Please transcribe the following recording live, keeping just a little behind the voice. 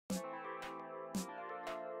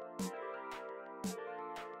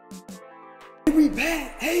we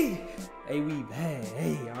back. Hey, we back.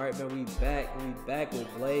 Hey, all right, man, we back. We back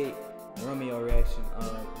with Blade Romeo reaction.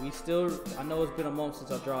 We still, I know it's been a month since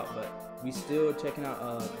I dropped, but we still checking out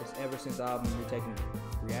this Ever Since album. We're taking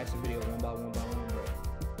reaction videos one by one. But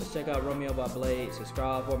let's check out Romeo by Blade.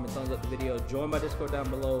 Subscribe for me, thumbs up the video. Join my Discord down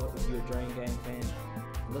below if you're a Drain Gang fan.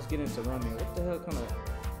 Let's get into Romeo. What the hell kind of,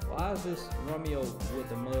 why is this Romeo with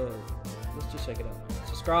the mud? Let's just check it out.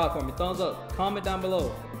 Subscribe for me, thumbs up, comment down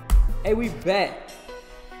below. Hey, we back.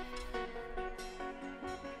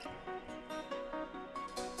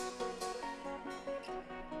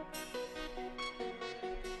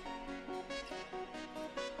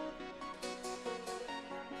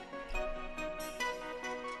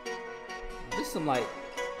 This is some like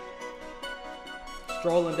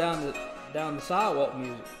strolling down the sidewalk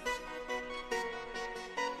music.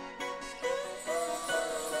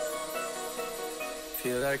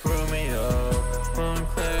 Feel like Romeo, one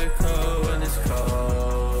clear cold when it's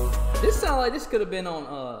cold. This sound like this could have been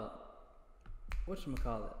on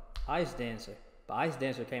whatchamacallit, Ice Dancer. But Ice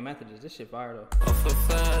Dancer came after this. This shit fire though. Off a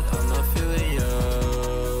flat, I'm not feeling you.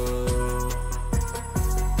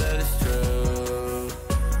 That is true.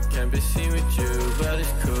 Can't be seen with you, but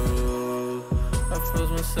it's cool. I froze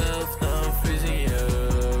myself, now I'm freezing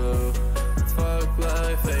you. Fuck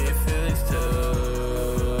life and your feelings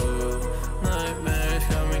too. Nightmares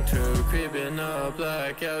coming true, creeping up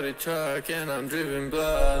like out a truck, and I'm dripping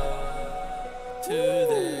blood.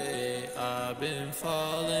 Today I've been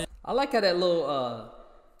falling. I like how that little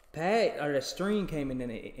pad or that string came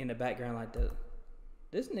in the background like that.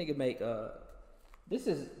 This nigga make this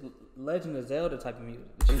is Legend of Zelda type of music.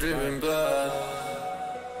 I'm dripping blood.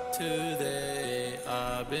 Today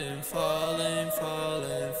I've been falling.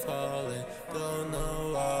 Don't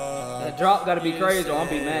know why. That drop gotta be crazy or I'll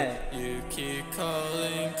be mad. You keep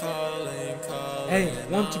calling. Hey,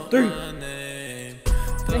 1, 2, 3.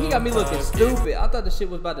 Man, he got me looking stupid. I thought the shit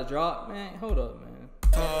was about to drop. Man, hold up, man.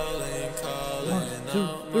 Calling 1, 2,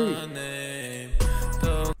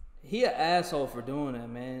 3. He an asshole for doing that,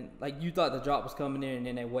 man. Like, you thought the drop was coming in and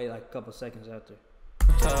then they wait like a couple seconds after.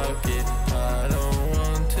 I don't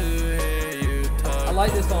want to hear you talk. I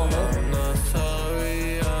like this song though. I'm not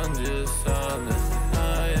sorry, I'm just honest.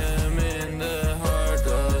 I am in the heart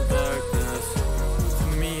of darkness.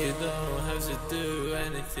 For me, you don't have to do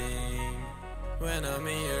anything. When I'm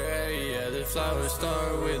in your area, the flowers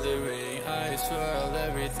start withering. I swirl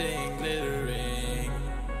everything glittering.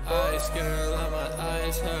 Ice girl, I might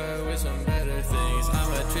ice her with some better things. I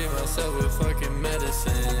might treat myself with fucking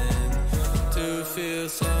medicine. To feel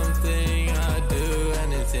something, I do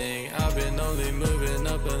anything. I've been only moving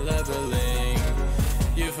up and leveling.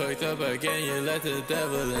 You fucked up again, you let the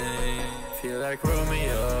devil in. Feel like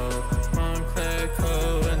Romeo, one clear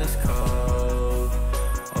cold when it's cold.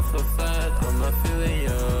 Off a flat, I'm not feeling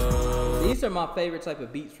you. These are my favorite type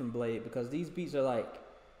of beats from Blade because these beats are like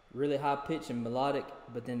really high pitched and melodic,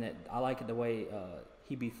 but then I like it the way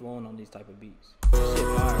he be flowing on these type of beats. Shit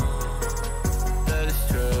fire. That is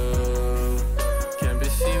true. Can't be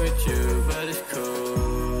seen with you, but it's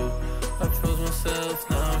cool. I froze myself,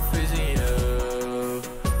 now I'm freezing you.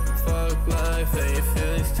 Fuck life and your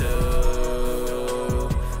feelings too.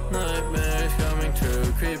 Nightmares coming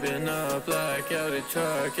true, creeping up like out a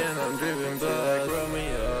truck, and I'm dripping blood. Like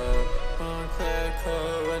Romeo, one clear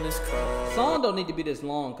cold when it's cold. The song don't need to be this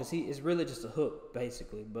long because it's really just a hook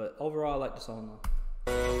basically, but overall I like the song though.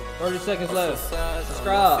 30 seconds left.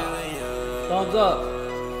 Subscribe, thumbs up,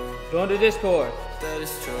 join the Discord,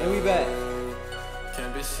 and we back.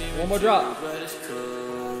 One more drop. Of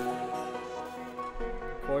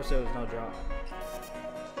course there was no drop.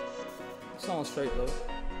 The song's straight though.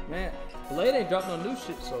 Man, Blade ain't dropped no new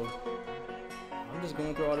shit, so I'm just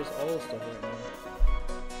going through all this old stuff right now.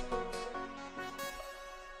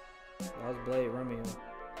 That was Blade Romeo.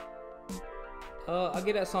 I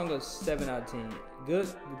give that song a 7 out of 10. Good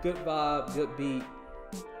vibe, good beat,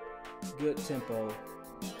 good tempo.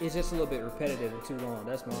 It's just a little bit repetitive and too long.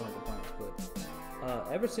 That's my only complaints. But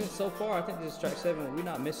Ever Since so far, I think this is track 7. We're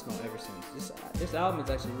not missing on Ever Since. This album is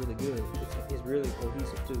actually really good. It's really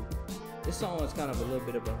cohesive too. This song is kind of a little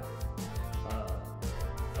bit of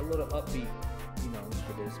a little upbeat, you know,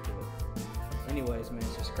 for this. But anyways, man,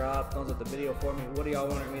 subscribe, thumbs up the video for me. What do y'all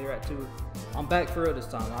want me to react to? I'm back for real this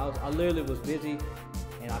time. I literally was busy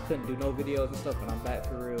and I couldn't do no videos and stuff, but I'm back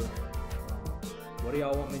for real. What do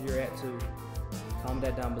y'all want me to react to? Comment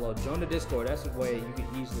that down below. Join the Discord. That's the way you can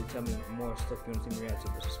easily tell me more stuff you want to see me react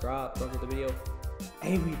to. But subscribe, thumbs up the video,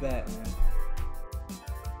 and we back, man.